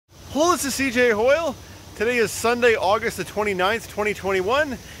Hello, this is cjhoyle. Today is Sunday, August the 29th,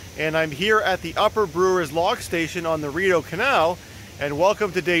 2021, and I'm here at the Upper Brewers Lockstation on the Rideau Canal, and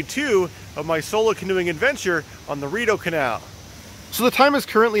welcome to day 2 of my solo canoeing adventure on the Rideau Canal. So the time is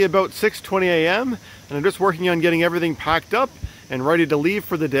currently about 6:20 a.m. and I'm just working on getting everything packed up and ready to leave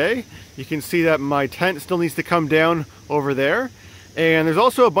for the day. You can see that my tent still needs to come down over there, and there's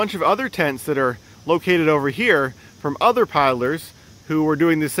also a bunch of other tents that are located over here from other paddlers who were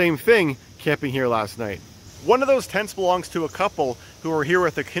doing the same thing camping here last night. One of those tents belongs to a couple who were here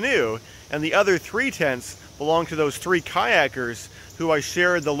with a canoe, and the other 3 tents belong to those 3 kayakers who I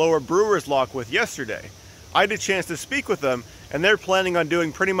shared the Lower Brewers Lock with yesterday. I had a chance to speak with them, and they're planning on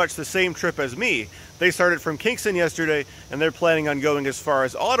doing pretty much the same trip as me. They started from Kingston yesterday, and they're planning on going as far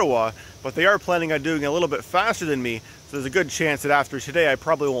as Ottawa, but they are planning on doing a little bit faster than me, so there's a good chance that after today I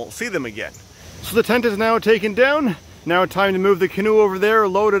probably won't see them again. So the tent is now taken down. Now time to move the canoe over there,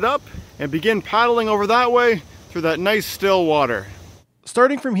 load it up, and begin paddling over that way through that nice still water.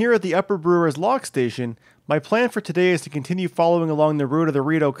 Starting from here at the Upper Brewers Lockstation, my plan for today is to continue following along the route of the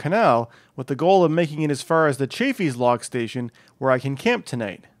Rideau Canal with the goal of making it as far as the Chaffeys Lockstation where I can camp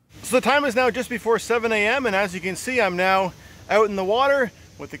tonight. So the time is now just before 7 a.m. and as you can see, I'm now out in the water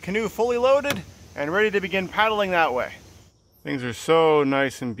with the canoe fully loaded and ready to begin paddling that way. Things are so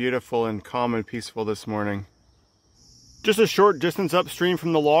nice and beautiful and calm and peaceful this morning. Just a short distance upstream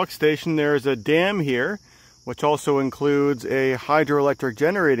from the lock station, there's a dam here, which also includes a hydroelectric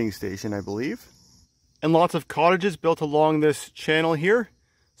generating station, I believe. And lots of cottages built along this channel here,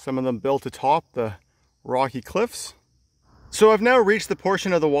 some of them built atop the rocky cliffs. So I've now reached the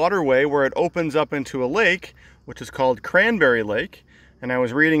portion of the waterway where it opens up into a lake, which is called Cranberry Lake. And I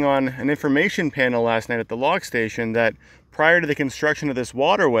was reading on an information panel last night at the lock station that prior to the construction of this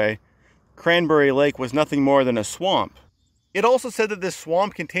waterway, Cranberry Lake was nothing more than a swamp. It also said that this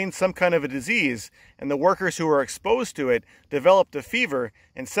swamp contained some kind of a disease, and the workers who were exposed to it developed a fever,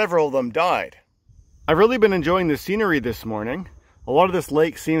 and several of them died. I've really been enjoying the scenery this morning. A lot of this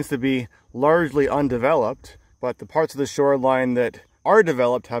lake seems to be largely undeveloped, but the parts of the shoreline that are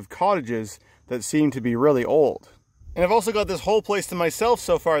developed have cottages that seem to be really old. And I've also got this whole place to myself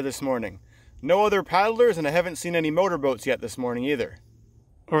so far this morning. No other paddlers, and I haven't seen any motorboats yet this morning either.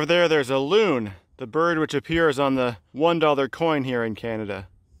 Over there, there's a loon, the bird which appears on the $1 coin here in Canada.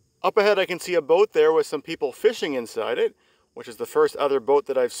 Up ahead I can see a boat there with some people fishing inside it, which is the first other boat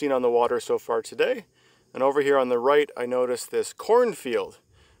that I've seen on the water so far today. And over here on the right I notice this cornfield,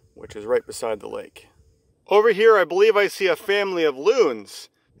 which is right beside the lake. Over here I believe I see a family of loons.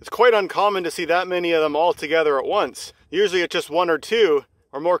 It's quite uncommon to see that many of them all together at once. Usually it's just 1 or 2,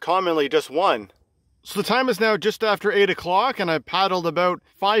 or more commonly just 1. So the time is now just after 8 o'clock and I've paddled about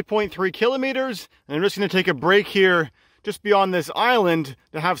 5.3 kilometers and I'm just going to take a break here just beyond this island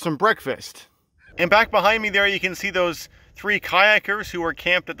to have some breakfast. And back behind me there you can see those 3 kayakers who were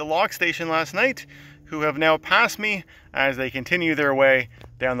camped at the lock station last night who have now passed me as they continue their way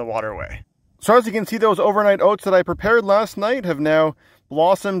down the waterway. So as you can see, those overnight oats that I prepared last night have now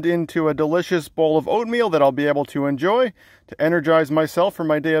blossomed into a delicious bowl of oatmeal that I'll be able to enjoy to energize myself for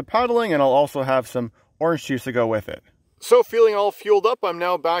my day of paddling, and I'll also have some orange juice to go with it. So feeling all fueled up, I'm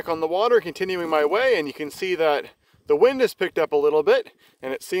now back on the water continuing my way, and you can see that the wind has picked up a little bit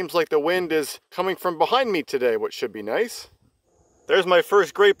and it seems like the wind is coming from behind me today, which should be nice. There's my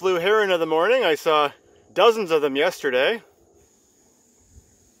first great blue heron of the morning. I saw dozens of them yesterday.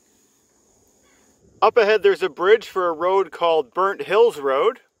 Up ahead there's a bridge for a road called Burnt Hills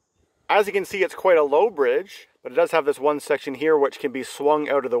Road. As you can see, it's quite a low bridge, but it does have this one section here which can be swung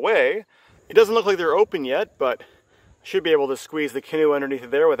out of the way. It doesn't look like they're open yet, but I should be able to squeeze the canoe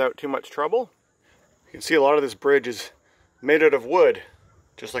underneath there without too much trouble. You can see a lot of this bridge is made out of wood,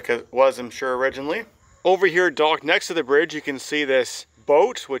 just like it was, I'm sure, originally. Over here, docked next to the bridge, you can see this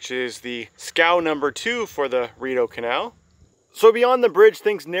boat, which is the scow number 2 for the Rideau Canal. So beyond the bridge,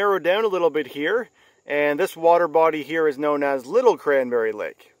 things narrow down a little bit here. And this water body here is known as Little Cranberry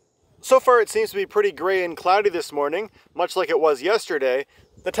Lake. So far it seems to be pretty gray and cloudy this morning, much like it was yesterday.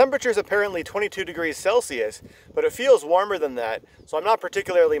 The temperature is apparently 22 degrees Celsius, but it feels warmer than that, so I'm not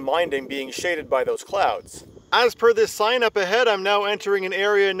particularly minding being shaded by those clouds. As per this sign up ahead, I'm now entering an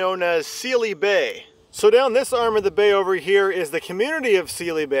area known as Seeley Bay. So down this arm of the bay over here is the community of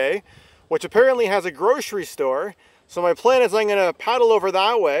Seeley Bay, which apparently has a grocery store. So my plan is I'm going to paddle over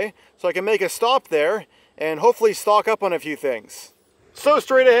that way so I can make a stop there and hopefully stock up on a few things. So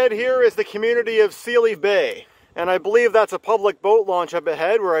straight ahead here is the community of Seeley Bay. And I believe that's a public boat launch up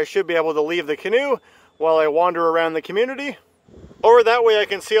ahead where I should be able to leave the canoe while I wander around the community. Over that way I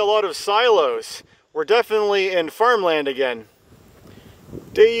can see a lot of silos. We're definitely in farmland again.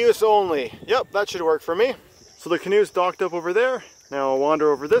 Day use only. Yep, that should work for me. So the canoe's docked up over there. Now I'll wander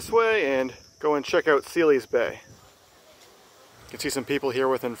over this way and go and check out Seeley's Bay. You can see some people here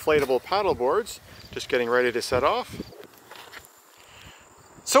with inflatable paddle boards, just getting ready to set off.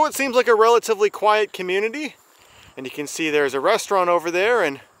 So it seems like a relatively quiet community, and you can see there's a restaurant over there,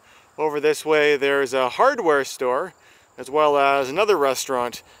 and over this way there's a hardware store, as well as another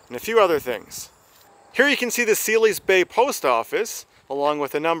restaurant and a few other things. Here you can see the Seeley's Bay post office, along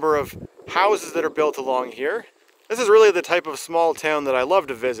with a number of houses that are built along here. This is really the type of small town that I love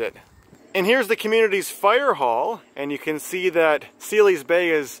to visit. And here's the community's fire hall, and you can see that Seeley's Bay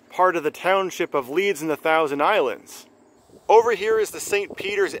is part of the township of Leeds in the Thousand Islands. Over here is the St.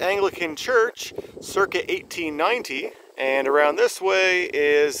 Peter's Anglican Church, circa 1890, and around this way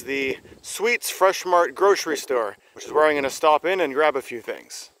is the Sweets Fresh Mart grocery store, which is where I'm going to stop in and grab a few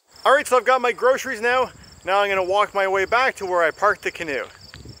things. Alright, so I've got my groceries now. Now I'm going to walk my way back to where I parked the canoe.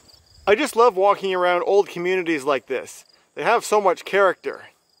 I just love walking around old communities like this. They have so much character.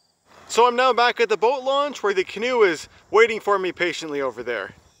 So I'm now back at the boat launch where the canoe is waiting for me patiently over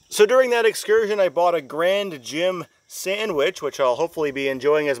there. So during that excursion I bought a Grand Jim sandwich, which I'll hopefully be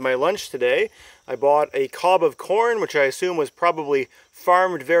enjoying as my lunch today. I bought a cob of corn, which I assume was probably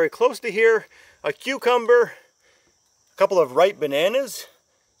farmed very close to here, a cucumber, a couple of ripe bananas.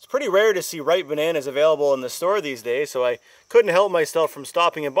 It's pretty rare to see ripe bananas available in the store these days, so I couldn't help myself from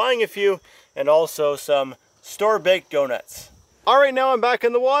stopping and buying a few, and also some store-baked donuts. Alright, now I'm back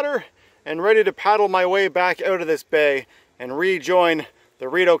in the water and ready to paddle my way back out of this bay and rejoin the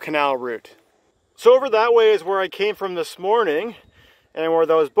Rideau Canal route. So over that way is where I came from this morning, and where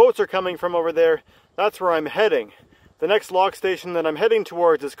those boats are coming from over there, that's where I'm heading. The next lock station that I'm heading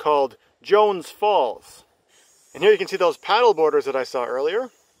towards is called Jones Falls. And here you can see those paddle boarders that I saw earlier.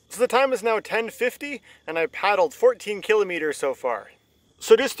 So the time is now 10:50 and I've paddled 14 kilometers so far.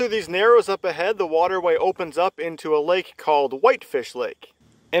 So just through these narrows up ahead, the waterway opens up into a lake called Whitefish Lake.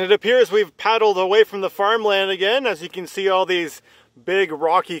 And it appears we've paddled away from the farmland again, as you can see all these big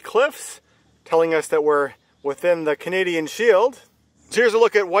rocky cliffs, telling us that we're within the Canadian Shield. So here's a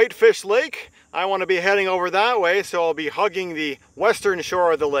look at Whitefish Lake. I want to be heading over that way, so I'll be hugging the western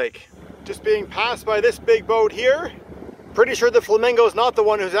shore of the lake. Just being passed by this big boat here. Pretty sure the Flamingo is not the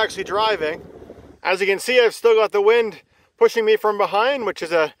one who's actually driving. As you can see, I've still got the wind pushing me from behind, which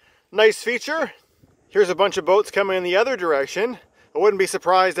is a nice feature. Here's a bunch of boats coming in the other direction. I wouldn't be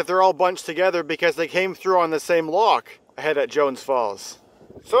surprised if they're all bunched together because they came through on the same lock ahead at Jones Falls.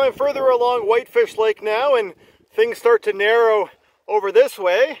 So I'm further along Whitefish Lake now, and things start to narrow over this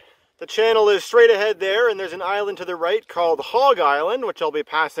way. The channel is straight ahead there, and there's an island to the right called Hog Island, which I'll be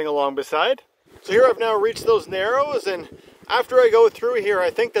passing along beside. So here I've now reached those narrows, and after I go through here,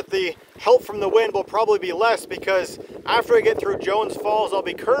 I think that the help from the wind will probably be less, because after I get through Jones Falls, I'll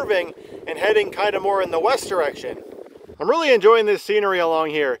be curving and heading kind of more in the west direction. I'm really enjoying this scenery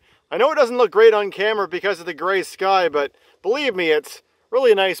along here. I know it doesn't look great on camera because of the gray sky, but believe me, it's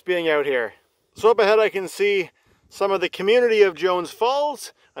really nice being out here. So up ahead I can see some of the community of Jones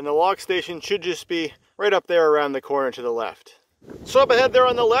Falls, and the lock station should just be right up there around the corner to the left. So up ahead there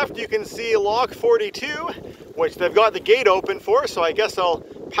on the left you can see Lock 42, which they've got the gate open for, so I guess I'll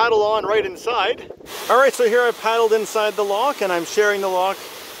paddle on right inside. Alright, so here I've paddled inside the lock, and I'm sharing the lock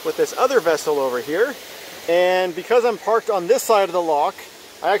with this other vessel over here. And because I'm parked on this side of the lock,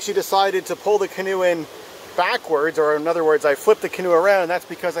 I actually decided to pull the canoe in backwards, or in other words, I flipped the canoe around, and that's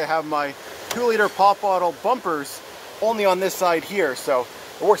because I have my 2-liter pop bottle bumpers only on this side here, so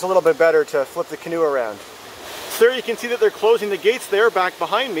it works a little bit better to flip the canoe around. So there you can see that they're closing the gates there back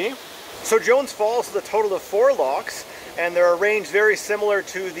behind me. So Jones Falls is a total of 4 locks, and they're arranged very similar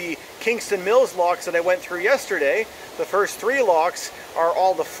to the Kingston Mills locks that I went through yesterday. The first 3 locks are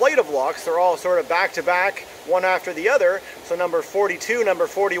all the flight of locks. They're all sort of back to back, one after the other. So number 42, number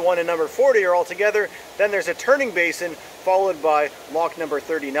 41, and number 40 are all together. Then there's a turning basin followed by lock number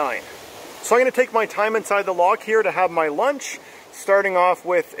 39. So I'm going to take my time inside the lock here to have my lunch, starting off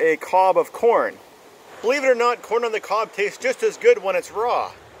with a cob of corn. Believe it or not, corn on the cob tastes just as good when it's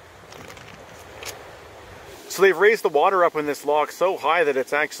raw. So they've raised the water up in this lock so high that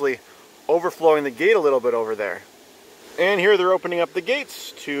it's actually overflowing the gate a little bit over there. And here they're opening up the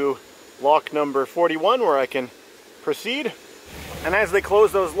gates to lock number 41, where I can proceed. And as they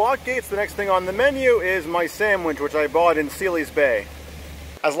close those lock gates, the next thing on the menu is my sandwich, which I bought in Seeley's Bay.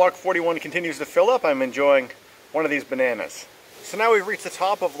 As lock 41 continues to fill up, I'm enjoying one of these bananas. So now we've reached the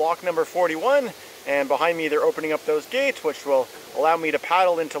top of lock number 41, and behind me they're opening up those gates, which will allow me to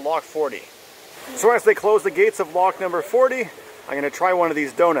paddle into lock 40. So as they close the gates of lock number 40, I'm going to try one of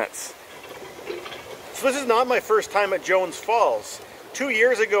these donuts. So this is not my first time at Jones Falls. 2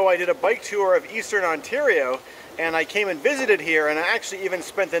 years ago I did a bike tour of Eastern Ontario, and I came and visited here, and I actually even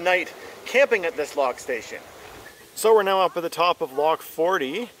spent the night camping at this lock station. So we're now up at the top of Lock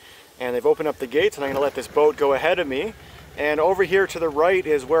 40, and they've opened up the gates, and I'm going to let this boat go ahead of me. And over here to the right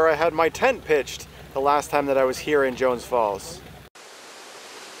is where I had my tent pitched the last time that I was here in Jones Falls.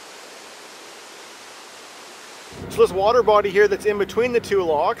 So this water body here that's in between the two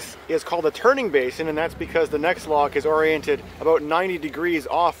locks is called a turning basin, and that's because the next lock is oriented about 90 degrees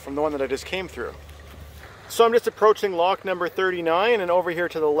off from the one that I just came through. So I'm just approaching lock number 39, and over here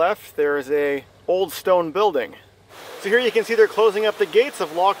to the left there is a old stone building. So here you can see they're closing up the gates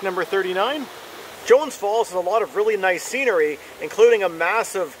of lock number 39. Jones Falls has a lot of really nice scenery, including a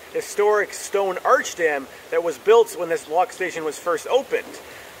massive historic stone arch dam that was built when this lock station was first opened.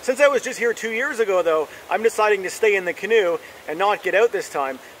 Since I was just here 2 years ago though, I'm deciding to stay in the canoe and not get out this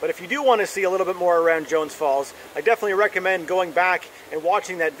time. But if you do want to see a little bit more around Jones Falls, I definitely recommend going back and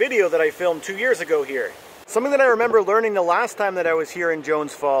watching that video that I filmed 2 years ago here. Something that I remember learning the last time that I was here in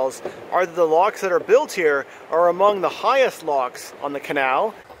Jones Falls are that the locks that are built here are among the highest locks on the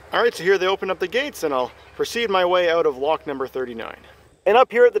canal. Alright, so here they open up the gates, and I'll proceed my way out of lock number 39. And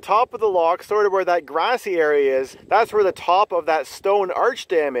up here at the top of the lock, sort of where that grassy area is, that's where the top of that stone arch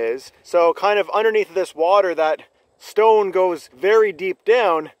dam is. So kind of underneath this water, that stone goes very deep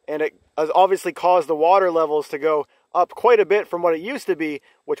down, and it has obviously caused the water levels to go up quite a bit from what it used to be,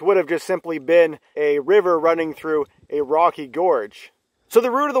 which would have just simply been a river running through a rocky gorge. So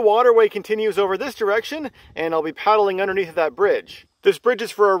the route of the waterway continues over this direction, and I'll be paddling underneath that bridge. This bridge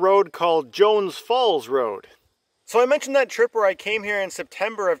is for a road called Jones Falls Road. So I mentioned that trip where I came here in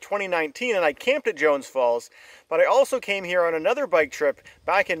September of 2019 and I camped at Jones Falls, but I also came here on another bike trip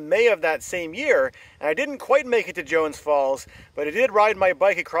back in May of that same year, and I didn't quite make it to Jones Falls, but I did ride my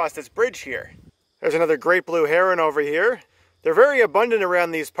bike across this bridge here. There's another great blue heron over here. They're very abundant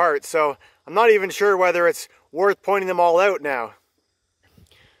around these parts, so I'm not even sure whether it's worth pointing them all out now.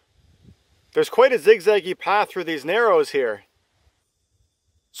 There's quite a zigzaggy path through these narrows here.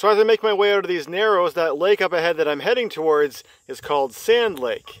 So as I make my way out of these narrows, that lake up ahead that I'm heading towards is called Sand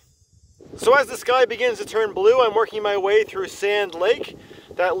Lake. So as the sky begins to turn blue, I'm working my way through Sand Lake.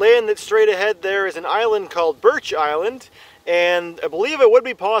 That land that's straight ahead there is an island called Birch Island, and I believe it would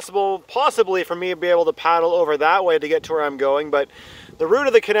be possibly for me to be able to paddle over that way to get to where I'm going, but the route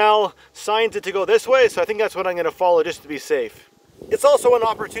of the canal signs it to go this way, so I think that's what I'm going to follow just to be safe. It's also an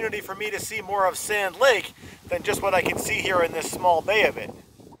opportunity for me to see more of Sand Lake than just what I can see here in this small bay of it.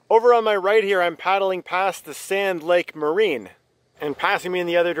 Over on my right here, I'm paddling past the Sand Lake Marine. And passing me in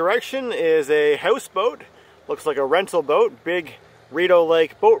the other direction is a houseboat. Looks like a rental boat, big Rideau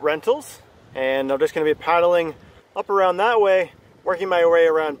Lake boat rentals. And I'm just going to be paddling up around that way, working my way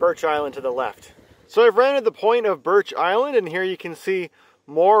around Birch Island to the left. So I've rounded the point of Birch Island, and here you can see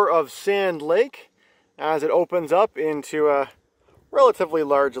more of Sand Lake as it opens up into a relatively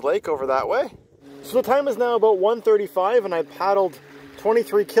large lake over that way. So the time is now about 1:35, and I paddled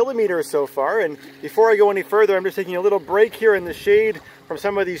 23 kilometers so far, and before I go any further, I'm just taking a little break here in the shade from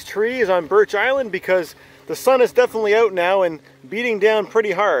some of these trees on Birch Island because the sun is definitely out now and beating down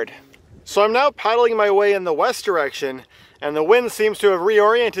pretty hard. So I'm now paddling my way in the west direction, and the wind seems to have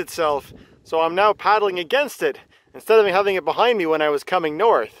reoriented itself, so I'm now paddling against it instead of having it behind me when I was coming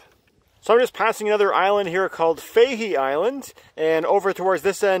north. So I'm just passing another island here called Fahey Island, and over towards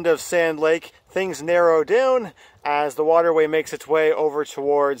this end of Sand Lake, things narrow down as the waterway makes its way over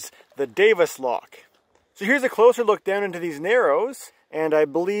towards the Davis Lock. So here's a closer look down into these narrows, and I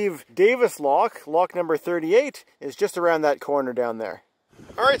believe Davis Lock, lock number 38, is just around that corner down there.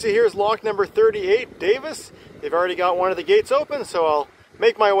 Alright, so here's lock number 38, Davis. They've already got one of the gates open, so I'll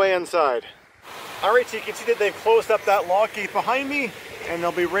make my way inside. Alright, so you can see that they've closed up that lock gate behind me, and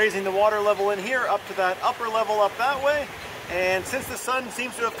they'll be raising the water level in here up to that upper level up that way. And since the sun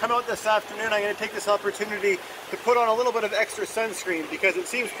seems to have come out this afternoon, I'm going to take this opportunity to put on a little bit of extra sunscreen because it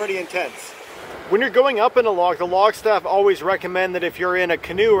seems pretty intense. When you're going up in a lock, the lock staff always recommend that if you're in a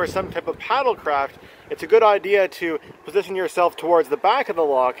canoe or some type of paddle craft, it's a good idea to position yourself towards the back of the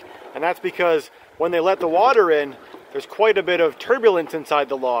lock, and that's because when they let the water in, there's quite a bit of turbulence inside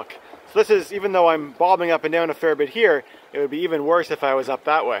the lock. So this is, even though I'm bobbing up and down a fair bit here, it would be even worse if I was up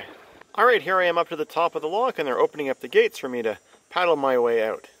that way. Alright, here I am up to the top of the lock, and they're opening up the gates for me to paddle my way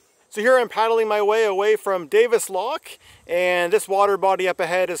out. So here I'm paddling my way away from Davis Lock, and this water body up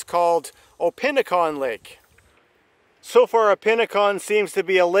ahead is called Opinicon Lake. So far, Opinicon seems to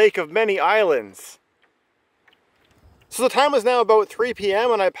be a lake of many islands. So the time is now about 3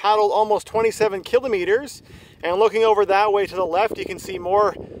 p.m. and I paddled almost 27 kilometers, And looking over that way to the left, you can see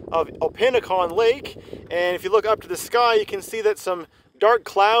more of Opinicon Lake. And if you look up to the sky, you can see that some dark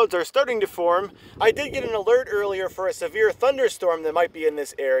clouds are starting to form. I did get an alert earlier for a severe thunderstorm that might be in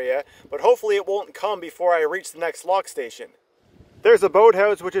this area, but hopefully it won't come before I reach the next lock station. There's a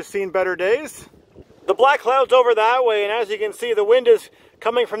boathouse which has seen better days. The black cloud's over that way, and as you can see, the wind is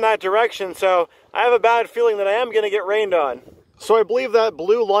coming from that direction, so I have a bad feeling that I am going to get rained on. So I believe that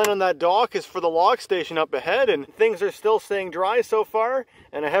blue line on that dock is for the lock station up ahead, and things are still staying dry so far,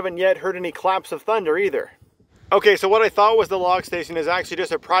 and I haven't yet heard any claps of thunder either. Okay, so what I thought was the lock station is actually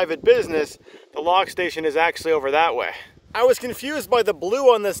just a private business. The lock station is actually over that way. I was confused by the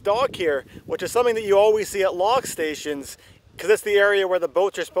blue on this dock here, which is something that you always see at lock stations, because it's the area where the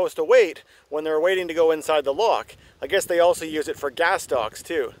boats are supposed to wait when they're waiting to go inside the lock. I guess they also use it for gas docks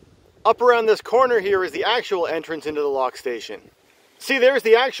too. Up around this corner here is the actual entrance into the lock station. See, there's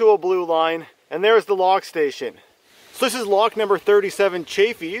the actual blue line, and there's the lock station. So this is lock number 37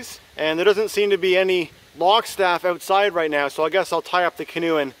 Chaffeys, and there doesn't seem to be any lock staff outside right now, so I guess I'll tie up the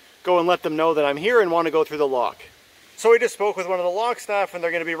canoe and go and let them know that I'm here and want to go through the lock. So we just spoke with one of the lock staff, and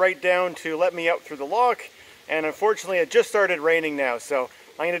they're going to be right down to let me out through the lock, and unfortunately it just started raining now, so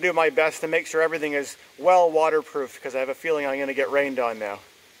I'm going to do my best to make sure everything is well waterproof, because I have a feeling I'm going to get rained on now.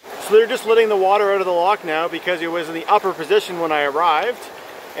 So they're just letting the water out of the lock now because it was in the upper position when I arrived,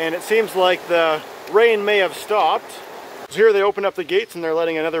 and it seems like the rain may have stopped. So here they open up the gates and they're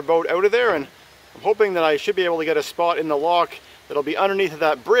letting another boat out of there, and I'm hoping that I should be able to get a spot in the lock that'll be underneath of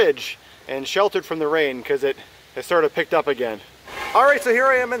that bridge and sheltered from the rain, because it has sort of picked up again. Alright, so here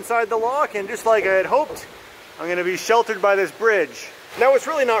I am inside the lock, and just like I had hoped, I'm going to be sheltered by this bridge. Now it's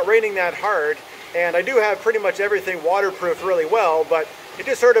really not raining that hard, and I do have pretty much everything waterproof really well, but it's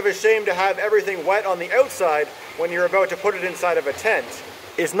just sort of a shame to have everything wet on the outside when you're about to put it inside of a tent.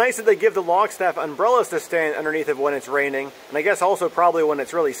 It's nice that they give the lock staff umbrellas to stand underneath of when it's raining, and I guess also probably when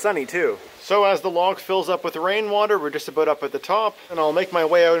it's really sunny too. So as the lock fills up with rainwater, we're just about up at the top, and I'll make my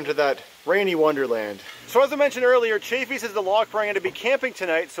way out into that rainy wonderland. So as I mentioned earlier, Chaffey's is the lock where I'm going to be camping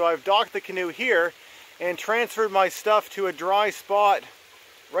tonight, so I've docked the canoe here and transferred my stuff to a dry spot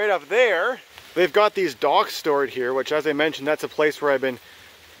right up there. They've got these docks stored here, which, as I mentioned, that's a place where I've been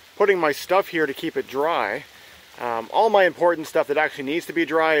putting my stuff here to keep it dry. All my important stuff that actually needs to be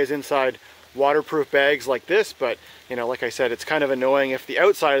dry is inside waterproof bags like this, but, you know, like I said, it's kind of annoying if the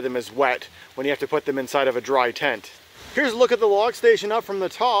outside of them is wet when you have to put them inside of a dry tent. Here's a look at the lock station up from the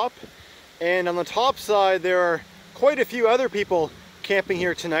top, and on the top side there are quite a few other people camping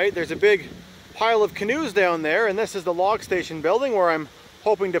here tonight. There's a big pile of canoes down there, and this is the lock station building where I'm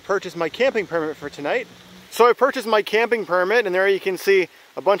hoping to purchase my camping permit for tonight. So I purchased my camping permit, and there you can see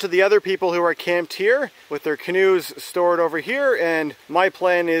a bunch of the other people who are camped here with their canoes stored over here, and my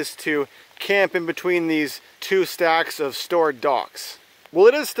plan is to camp in between these two stacks of stored docks. Well,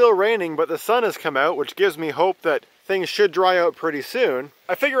 it is still raining, but the sun has come out, which gives me hope that things should dry out pretty soon.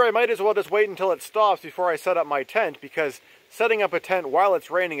 I figure I might as well just wait until it stops before I set up my tent, because setting up a tent while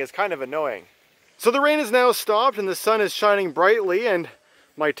it's raining is kind of annoying. So the rain has now stopped and the sun is shining brightly, and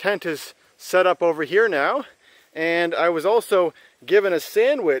my tent is set up over here now, and I was also given a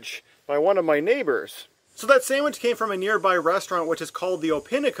sandwich by one of my neighbors. So that sandwich came from a nearby restaurant which is called the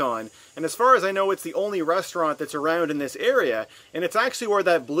Opinicon, and as far as I know it's the only restaurant that's around in this area, and it's actually where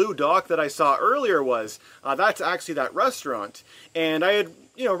that blue dock that I saw earlier was. That's actually that restaurant, and I had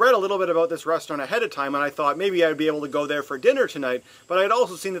read a little bit about this restaurant ahead of time, and I thought maybe I'd be able to go there for dinner tonight, but I'd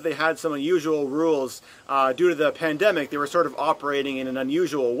also seen that they had some unusual rules due to the pandemic. They were sort of operating in an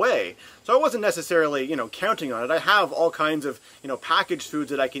unusual way. So I wasn't necessarily, counting on it. I have all kinds of, packaged foods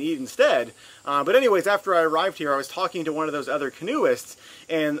that I can eat instead. But anyways, after I arrived here, I was talking to one of those other canoeists,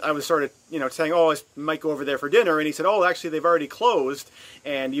 and I was sort of, saying, oh, I might go over there for dinner, and he said, oh, actually, they've already closed,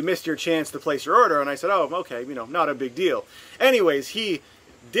 and you missed your chance to place your order. And I said, oh, okay, not a big deal. Anyways, he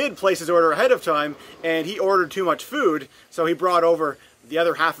did place his order ahead of time, and he ordered too much food, so he brought over the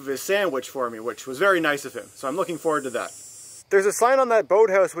other half of his sandwich for me, which was very nice of him. So I'm looking forward to that. There's a sign on that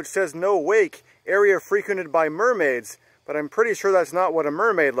boathouse which says no wake, area frequented by mermaids, but I'm pretty sure that's not what a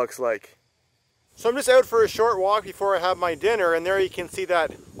mermaid looks like. So I'm just out for a short walk before I have my dinner, and there you can see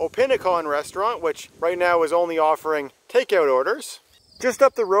that Opinicon restaurant, which right now is only offering takeout orders. Just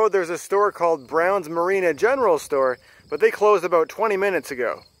up the road there's a store called Brown's Marina General Store, but they closed about 20 minutes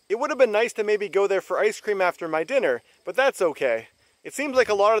ago. It would have been nice to maybe go there for ice cream after my dinner, but that's okay. It seems like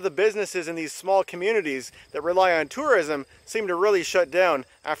a lot of the businesses in these small communities that rely on tourism seem to really shut down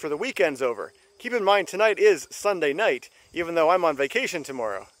after the weekend's over. Keep in mind, tonight is Sunday night, even though I'm on vacation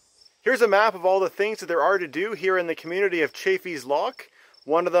tomorrow. Here's a map of all the things that there are to do here in the community of Chaffeys Lock.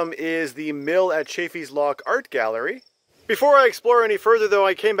 One of them is the mill at Chaffeys Lock Art Gallery. Before I explore any further though,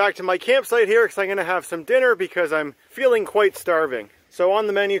 I came back to my campsite here because I'm going to have some dinner because I'm feeling quite starving. So on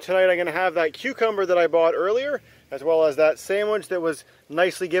the menu tonight I'm going to have that cucumber that I bought earlier, as well as that sandwich that was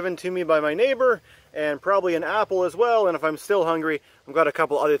nicely given to me by my neighbor, and probably an apple as well, and if I'm still hungry, I've got a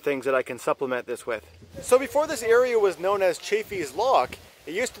couple other things that I can supplement this with. So before this area was known as Chaffeys Lock,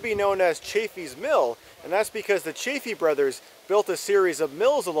 it used to be known as Chaffeys Mill, and that's because the Chaffey brothers built a series of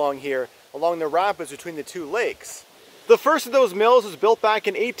mills along here, along the rapids between the two lakes. The first of those mills was built back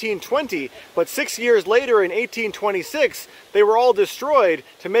in 1820, but 6 years later in 1826, they were all destroyed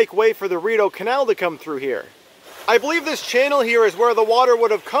to make way for the Rideau Canal to come through here. I believe this channel here is where the water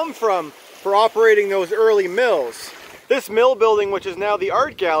would have come from for operating those early mills. This mill building, which is now the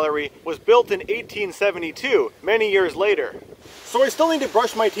art gallery, was built in 1872, many years later. So I still need to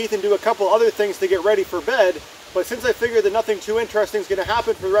brush my teeth and do a couple other things to get ready for bed, but since I figured that nothing too interesting is going to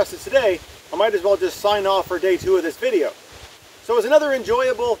happen for the rest of today, I might as well just sign off for day 2 of this video. So it was another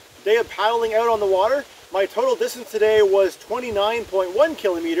enjoyable day of paddling out on the water. My total distance today was 29.1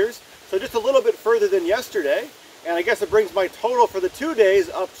 kilometers, so just a little bit further than yesterday. And I guess it brings my total for the 2 days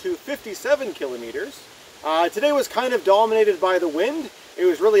up to 57 kilometers. Today was kind of dominated by the wind. It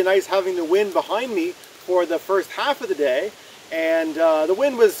was really nice having the wind behind me for the first half of the day. And the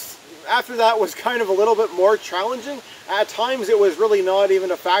wind was, after that, was kind of a little bit more challenging. At times it was really not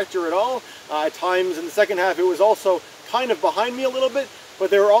even a factor at all. At times in the second half it was also kind of behind me a little bit, but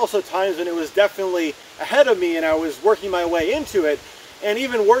there were also times when it was definitely ahead of me and I was working my way into it. And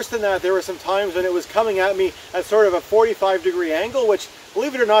even worse than that, there were some times when it was coming at me at sort of a 45-degree angle, which,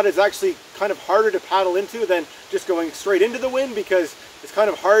 believe it or not, is actually kind of harder to paddle into than just going straight into the wind, because it's kind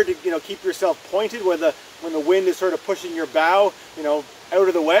of hard to, keep yourself pointed when the wind is sort of pushing your bow, out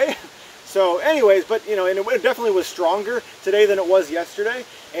of the way. So anyways, but, and it definitely was stronger today than it was yesterday,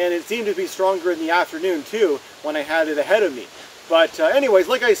 and it seemed to be stronger in the afternoon too when I had it ahead of me. But anyways,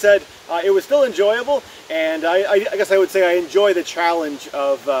 like I said, it was still enjoyable, and I guess I would say I enjoy the challenge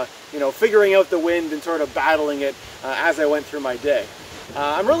of, figuring out the wind and sort of battling it as I went through my day.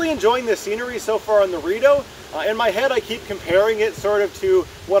 I'm really enjoying the scenery so far on the Rideau. In my head, I keep comparing it sort of to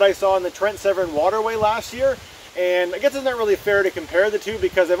what I saw on the Trent Severn Waterway last year, and I guess it's not really fair to compare the two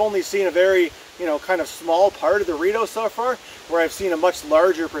because I've only seen a very, kind of small part of the Rideau so far, where I've seen a much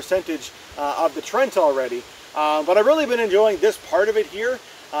larger percentage of the Trent already. But I've really been enjoying this part of it here.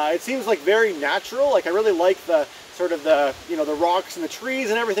 It seems like very natural. Like I really like the sort of the rocks and the trees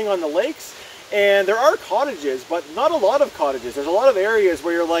and everything on the lakes. And there are cottages, but not a lot of cottages. There's a lot of areas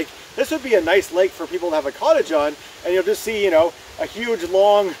where you're like, this would be a nice lake for people to have a cottage on, and you'll just see, a huge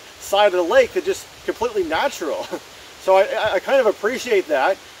long side of the lake that's just completely natural. So I kind of appreciate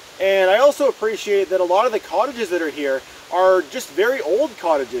that. And I also appreciate that a lot of the cottages that are here are just very old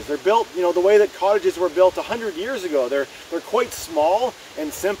cottages. They're built, the way that cottages were built 100 years ago. They're quite small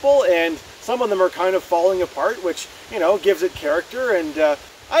and simple, and some of them are kind of falling apart, which, gives it character. And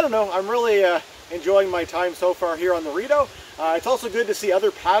I don't know, I'm really enjoying my time so far here on the Rideau. It's also good to see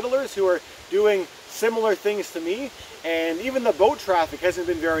other paddlers who are doing similar things to me, and even the boat traffic hasn't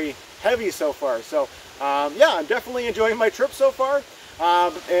been very heavy so far. So yeah, I'm definitely enjoying my trip so far,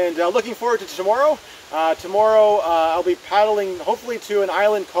 and looking forward to tomorrow. Tomorrow I'll be paddling hopefully to an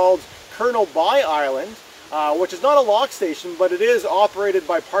island called Colonel By Island, which is not a lock station, but it is operated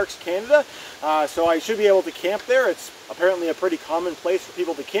by Parks Canada, so I should be able to camp there. It's apparently a pretty common place for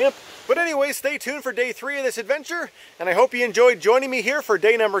people to camp. But anyway, stay tuned for day 3 of this adventure, and I hope you enjoyed joining me here for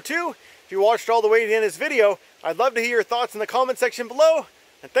day number 2. If you watched all the way to the end of this video, I'd love to hear your thoughts in the comment section below,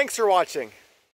 and thanks for watching.